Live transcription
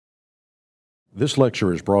This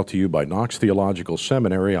lecture is brought to you by Knox Theological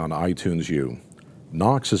Seminary on iTunes U.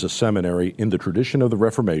 Knox is a seminary in the tradition of the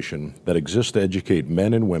Reformation that exists to educate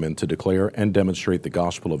men and women to declare and demonstrate the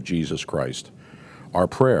gospel of Jesus Christ. Our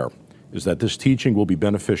prayer is that this teaching will be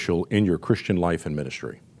beneficial in your Christian life and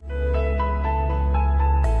ministry.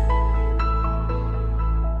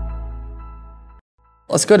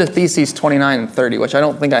 Let's go to Theses 29 and 30, which I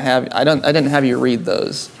don't think I have. I didn't have you read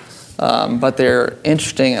those, but they're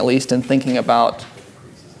interesting, at least in thinking about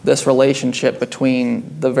this relationship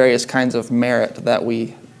between the various kinds of merit that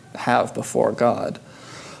we have before God.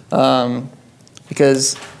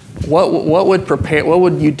 Because what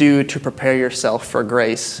would you do to prepare yourself for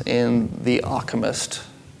grace in the Occamist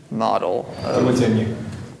model? What's in you?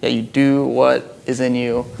 Yeah, you do what is in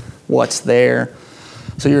you, what's there.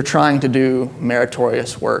 So you're trying to do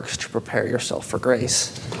meritorious works to prepare yourself for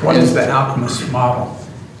grace. What is the Alchemist model?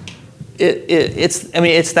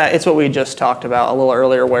 It's what we just talked about a little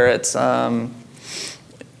earlier, where it's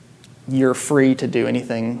you're free to do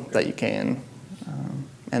anything that you can,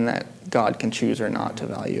 and that God can choose or not to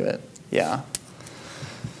value it. Yeah.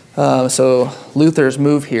 So Luther's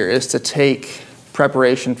move here is to take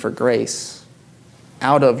preparation for grace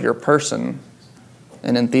out of your person,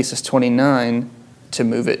 and in Thesis 29, to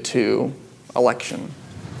move it to election.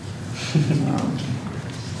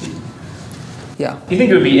 Yeah. Do you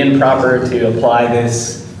think it would be improper to apply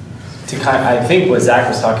this to I think what Zach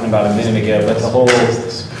was talking about a minute ago, but the whole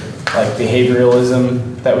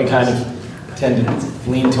behavioralism that we kind of tend to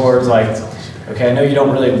lean towards, okay, I know you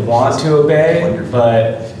don't really want to obey,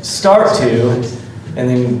 but start to, and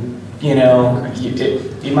then, you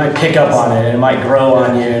might pick up on it, and it might grow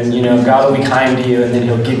on you, and, God will be kind to you, and then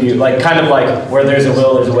he'll give you, where there's a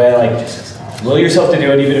will, there's a way, will yourself to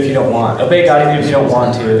do it even if you don't want. Obey God even if you don't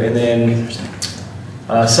want to, and then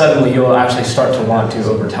suddenly you'll actually start to want to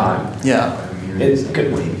over time. Yeah. Is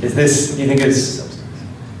this, do you think it's...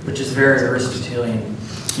 Which is very Aristotelian.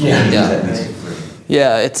 Yeah.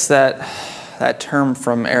 Yeah, it's that term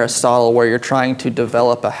from Aristotle where you're trying to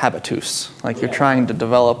develop a habitus. You're trying to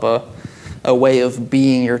develop a way of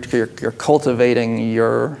being, you're cultivating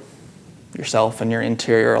yourself and your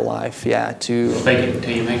interior life, to... Fake it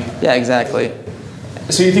until you make it. Yeah, exactly.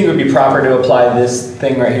 So you think it would be proper to apply this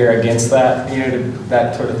thing right here against that,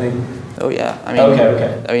 that sort of thing? Oh, yeah.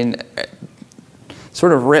 Okay.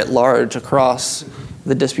 Sort of writ large across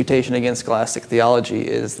the disputation against scholastic theology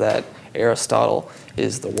is that Aristotle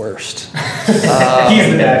is the worst. He's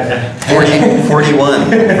the bad guy. 41.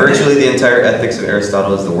 Virtually the entire ethics of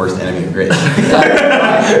Aristotle is the worst enemy of grace. Right.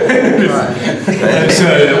 So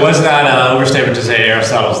it was not an overstatement to say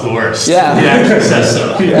Aristotle's the worst. Yeah. He actually says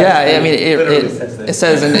so. It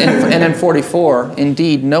says in 44,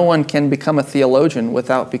 indeed, no one can become a theologian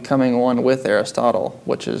without becoming one with Aristotle,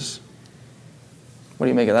 which is, what do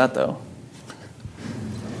you make of that, though?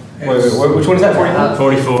 Wait, which one is that?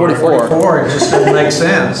 44. 44, it just doesn't make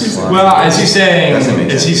sense. Well, is he saying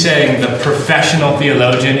the professional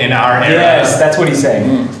theologian in our era? Yes, that's what he's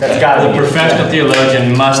saying. That's got to be. The professional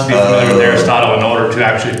theologian must be familiar with Aristotle in order to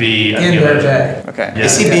actually be a theologian. In their day. Okay. Yeah.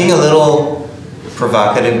 Is he being a little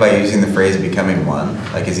provocative by using the phrase becoming one?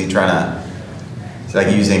 Is he trying to,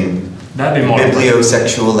 using That'd be more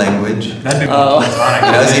bibliosexual language? That'd be more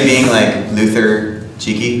platonic. Is he being Luther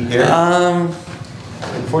cheeky here?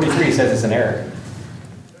 In 43 says it's an error.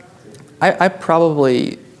 I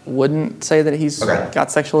probably wouldn't say that he's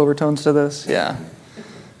got sexual overtones to this. Yeah.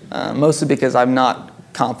 Mostly because I'm not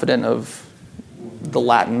confident of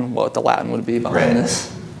what the Latin would be behind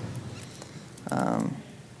this.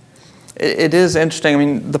 It is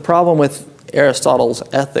interesting. The problem with Aristotle's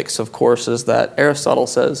ethics, of course, is that Aristotle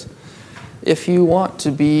says, if you want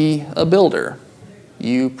to be a builder,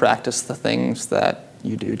 you practice the things that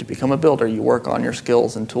you do to become a builder. You work on your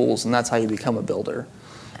skills and tools, and that's how you become a builder.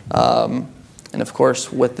 And of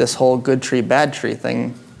course, with this whole good tree, bad tree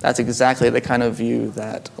thing, that's exactly the kind of view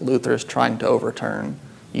that Luther is trying to overturn.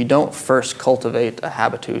 You don't first cultivate a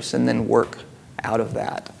habitus and then work out of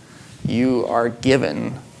that. You are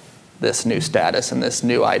given this new status and this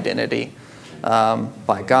new identity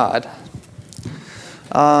by God.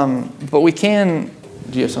 But we can...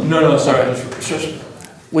 Do you have something? No, sorry.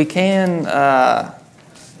 We can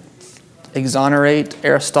exonerate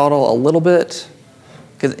Aristotle a little bit,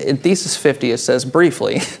 because in Thesis 50 it says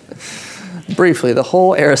briefly, the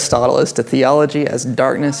whole Aristotle is to theology as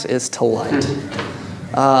darkness is to light.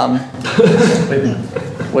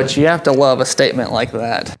 Which you have to love a statement like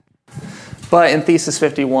that. But in Thesis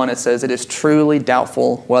 51 it says, it is truly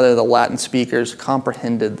doubtful whether the Latin speakers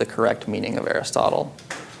comprehended the correct meaning of Aristotle.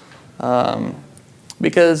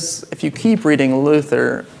 Because if you keep reading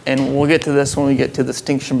Luther, and we'll get to this when we get to the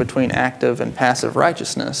distinction between active and passive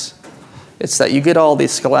righteousness, it's that you get all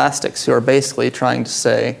these scholastics who are basically trying to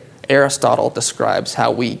say Aristotle describes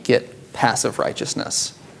how we get passive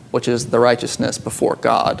righteousness, which is the righteousness before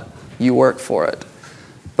God. You work for it.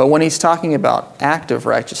 But when he's talking about active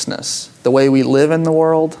righteousness, the way we live in the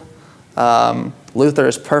world, Luther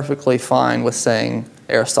is perfectly fine with saying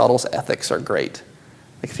Aristotle's ethics are great.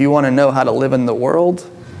 Like if you want to know how to live in the world,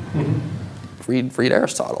 read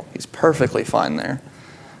Aristotle. He's perfectly fine there.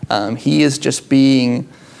 He is just being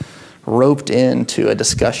roped into a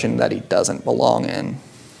discussion that he doesn't belong in.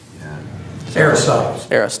 Aristotle.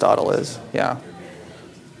 Aristotle is, yeah.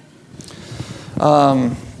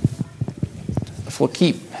 If we'll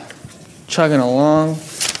keep chugging along,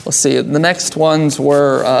 let's see. The next ones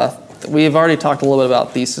were, we've already talked a little bit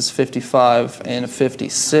about Thesis 55 and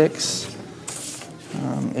 56.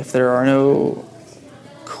 If there are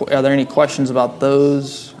are there any questions about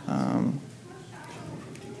those?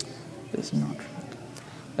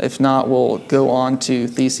 If not, we'll go on to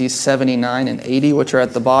Theses 79 and 80, which are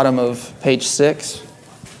at the bottom of page 6.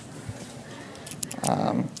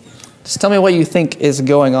 Just tell me what you think is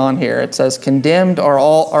going on here. It says, condemned are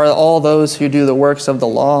all those who do the works of the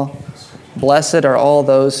law. Blessed are all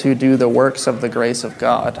those who do the works of the grace of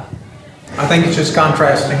God. I think it's just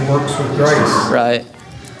contrasting works with grace. Right.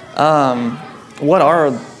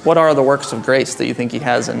 What are the works of grace that you think he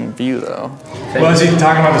has in view, though? Well, is he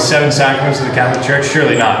talking about the 7 sacraments of the Catholic Church?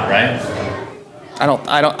 Surely not, right?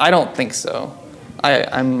 I don't think so.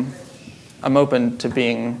 I'm open to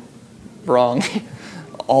being wrong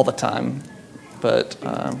all the time, but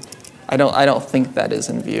I don't think that is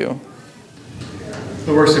in view.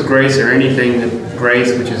 The works of grace are anything that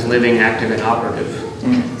grace, which is living, active, and operative,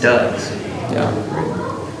 does. Yeah.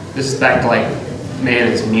 This is back to like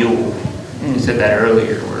man is mule. You said that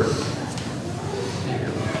earlier.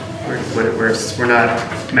 We're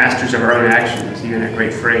not masters of our own actions. Even a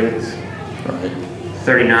great phrase. Right.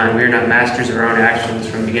 39. We are not masters of our own actions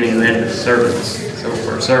from beginning to end, but servants. So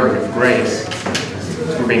we're a servant of grace.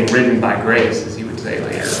 So we're being ridden by grace, as you would say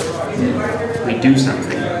later. We do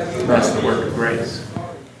something. That's the work of grace.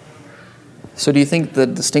 So do you think the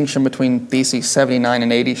distinction between Theses 79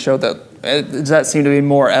 and 80 show that, does that seem to be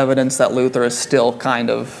more evidence that Luther is still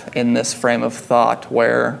kind of in this frame of thought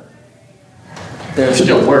where there's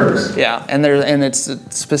still works? Yeah, and it's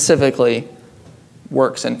specifically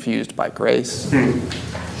works infused by grace.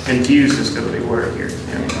 Infused is still the big word here.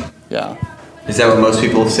 Yeah. Is that what most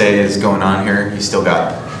people say is going on here? You still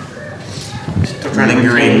got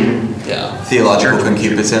lingering theological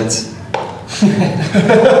concupiscence?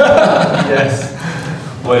 Yes.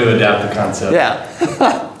 Way to adapt the concept. Yeah.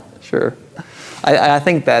 Sure. I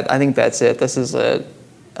think that's it. This is a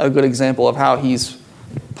good example of how he's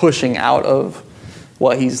pushing out of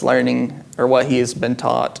what he's learning or what he has been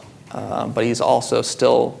taught, but he's also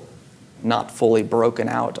still not fully broken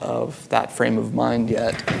out of that frame of mind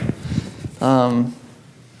yet. The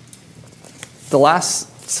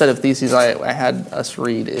last set of theses I had us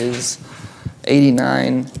read is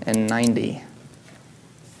 89 and 90,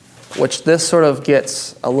 which this sort of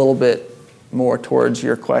gets a little bit more towards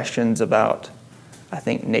your questions about, I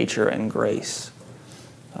think, nature and grace.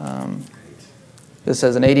 This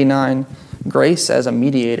says in 89, grace as a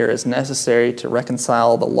mediator is necessary to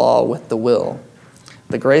reconcile the law with the will.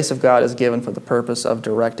 The grace of God is given for the purpose of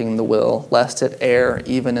directing the will, lest it err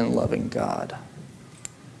even in loving God.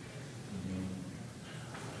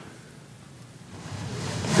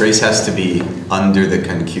 Grace has to be under the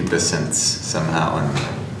concupiscence somehow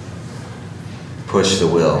and push the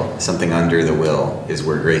will. Something under the will is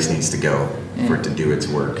where grace needs to go for it to do its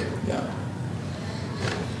work. Yeah.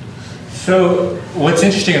 So what's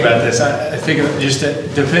interesting about this, I think it just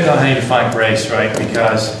depends on how you define grace, right?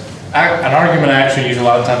 Because an argument I actually use a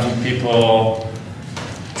lot of times when people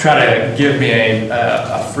try to give me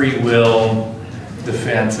a free will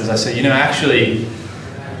defense is I say, actually,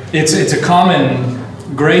 it's a common,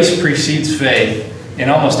 grace precedes faith in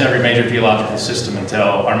almost every major theological system until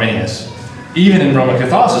Arminius. Even in Roman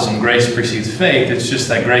Catholicism, grace precedes faith. It's just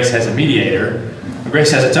that grace has a mediator.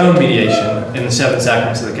 Grace has its own mediation in the 7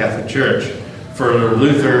 sacraments of the Catholic Church. For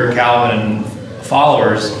Luther, Calvin, and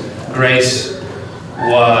followers, grace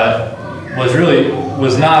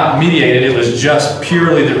was not mediated. It was just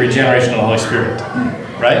purely the regeneration of the Holy Spirit,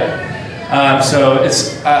 right? So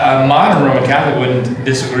it's a modern Roman Catholic wouldn't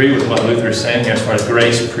disagree with what Luther is saying here as far as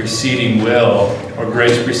grace preceding will or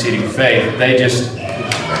grace preceding faith.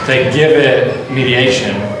 They give it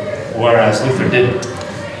mediation, whereas Luther didn't,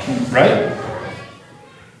 right?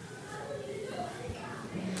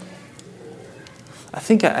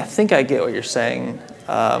 think I get what you're saying,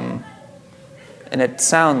 and it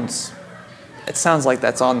sounds like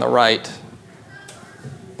that's on the right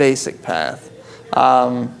basic path.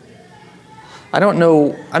 I don't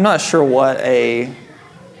know. I'm not sure what a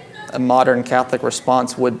modern Catholic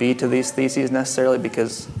response would be to these theses necessarily,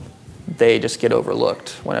 because they just get overlooked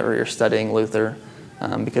whenever you're studying Luther.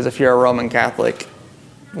 Because if you're a Roman Catholic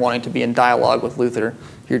wanting to be in dialogue with Luther,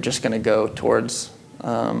 you're just going to go towards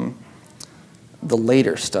the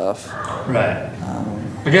later stuff. Right.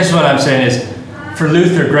 I guess what I'm saying is, for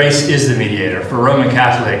Luther, grace is the mediator. For Roman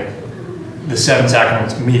Catholic, the seven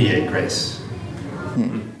sacraments mediate grace.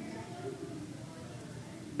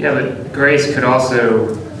 Yeah, but grace could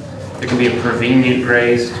also, there can be a prevenient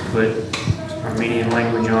grace to put Armenian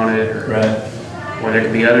language on it, or there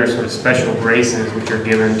could be other sort of special graces which are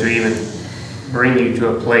given to even bring you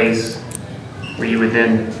to a place where you would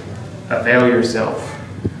then avail yourself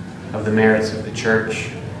of the merits of the church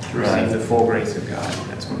to receive the full grace of God.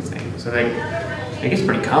 That's one thing. So it gets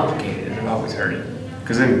pretty complicated, as I've always heard it,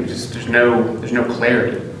 because then there's no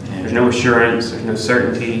clarity, there's no assurance, there's no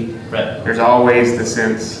certainty. Right. There's always the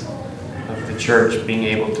sense of the church being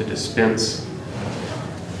able to dispense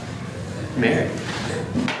merit.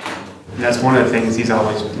 And that's one of the things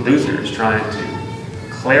Luther is trying to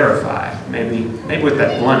clarify. Maybe with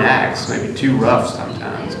that blunt axe, maybe too rough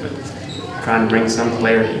sometimes, but trying to bring some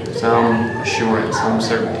clarity, some assurance, some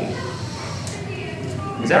certainty.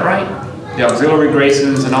 Is that right? The auxiliary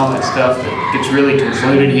graces and all that stuff that gets really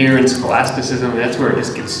concluded here in scholasticism, that's where it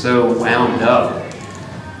just gets so wound up.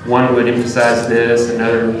 One would emphasize this,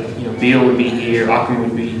 another, Beale would be here, Occam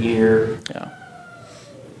would be here. Yeah.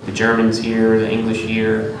 The Germans here, the English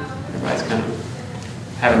here. Everybody's kind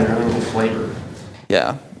of having their own little flavor.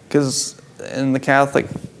 Yeah, because in the Catholic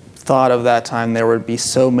thought of that time, there would be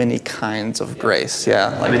so many kinds of grace. Yeah,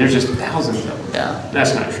 there's just thousands of them. Yeah,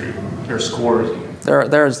 that's not true. There are scores.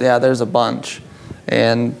 There's a bunch,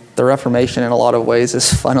 and the Reformation in a lot of ways is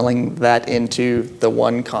funneling that into the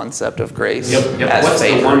one concept of grace. Yep. What's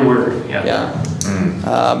favor. The one word? Yeah.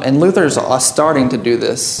 And Luther's starting to do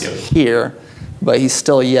this here, but he's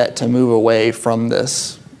still yet to move away from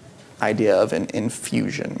this idea of an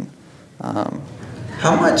infusion.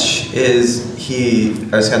 How much is he,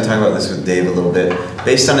 I was going to talk about this with Dave a little bit,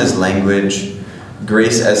 based on his language,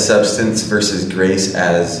 grace as substance versus grace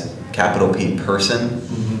as capital P person?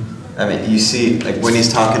 Mm-hmm. I mean, you see, like when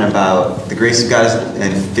he's talking about the grace of God is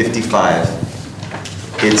in 55,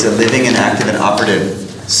 it's a living and active and operative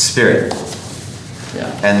spirit. Yeah.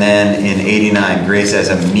 And then in 89, grace as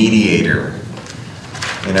a mediator.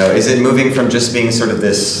 Is it moving from just being sort of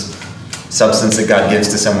this substance that God gives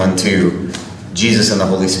to someone to Jesus and the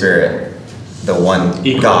Holy Spirit, the one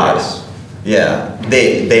equal God? Grace. Yeah,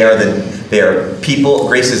 they are people.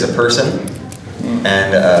 Grace is a person,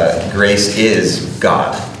 and grace is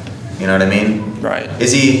God. You know what I mean? Right.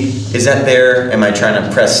 Is that there? Am I trying to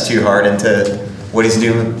press too hard into what he's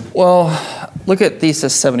doing? Well, look at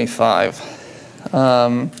Thesis 75.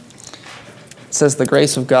 It says, the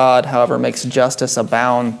grace of God, however, makes justice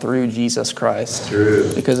abound through Jesus Christ. True.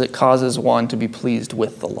 Because it causes one to be pleased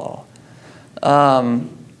with the law.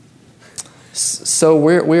 So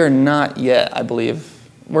we are not yet, I believe.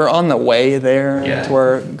 We're on the way there to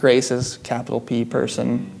where grace is capital P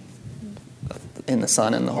person in the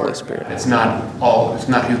Son and the Holy Spirit. It's not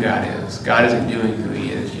who God is. God isn't doing who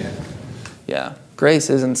he is yet. Yeah. Grace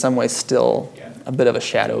is in some ways still a bit of a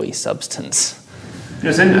shadowy substance.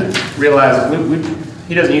 Then realize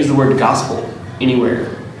he doesn't use the word gospel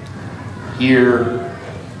anywhere here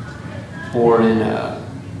or in the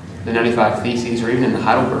 95 Theses or even in the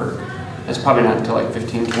Heidelberg. That's probably not until like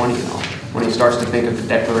 1520 when he starts to think of the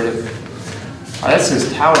declarative. That's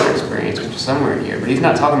his tower experience, which is somewhere in here, but he's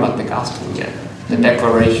not talking about the gospel yet. The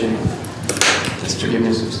declaration of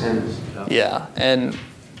forgiveness of sins. Yeah, and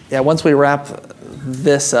once we wrap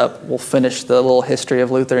this up, we'll finish the little history of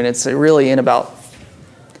Luther, and it's really in about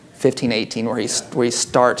 1518 where he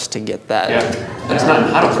starts to get that. Yeah, it's not in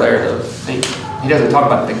Heidelberg. He doesn't talk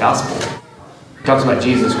about the gospel. He talks about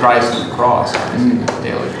Jesus Christ and the cross.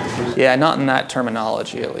 Yeah, not in that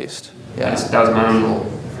terminology at least. Yeah, that was my own little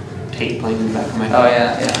tape playing in the back of my head. Oh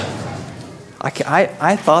yeah.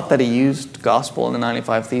 I thought that he used gospel in the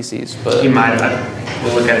 95 Theses, but he might have.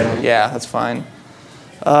 We'll look at it. Yeah, that's fine.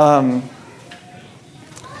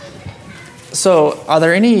 So, are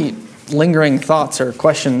there any lingering thoughts or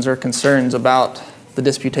questions or concerns about the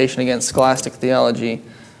disputation against scholastic theology?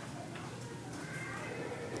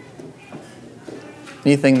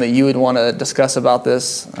 Anything that you would want to discuss about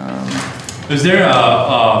this? Is there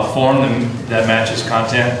a form that matches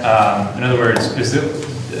content? In other words,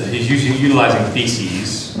 he's utilizing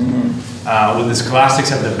theses. With the Scholastics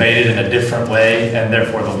have debated in a different way, and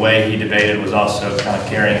therefore the way he debated was also kind of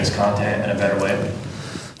carrying his content in a better way.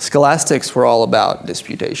 Scholastics were all about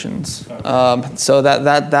disputations. So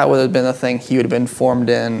that would have been a thing he would have been formed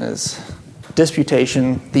in, is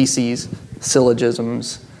disputation, theses,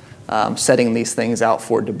 syllogisms, setting these things out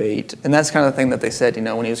for debate. And that's kind of the thing that they said,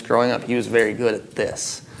 when he was growing up, he was very good at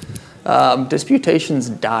this. Disputations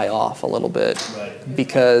die off a little bit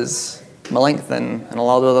because Melanchthon and a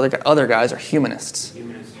lot of the other guys are humanists,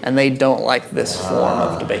 and they don't like this form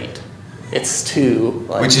of debate. It's too...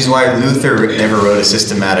 Which is why Luther never wrote a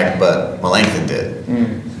systematic, but Melanchthon did.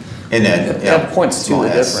 And that points to the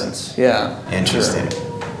difference. Yeah. Interesting.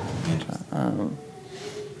 Sure.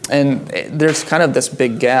 And there's kind of this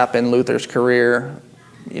big gap in Luther's career.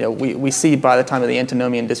 We see by the time of the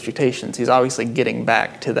Antinomian Disputations, he's obviously getting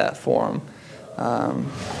back to that form. Or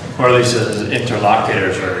at least his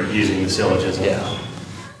interlocutors are using the syllogism. Yeah.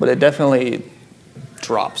 But it definitely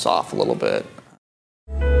drops off a little bit.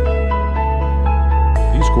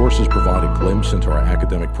 These courses provide a glimpse into our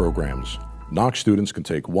academic programs. Knox students can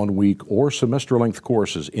take 1 week or semester-length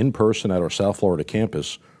courses in person at our South Florida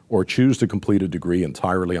campus, or choose to complete a degree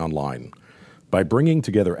entirely online. By bringing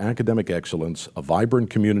together academic excellence, a vibrant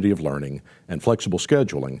community of learning, and flexible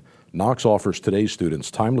scheduling, Knox offers today's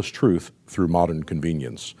students timeless truth through modern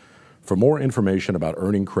convenience. For more information about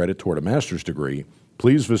earning credit toward a master's degree,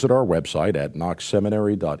 please visit our website at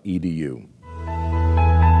knoxseminary.edu.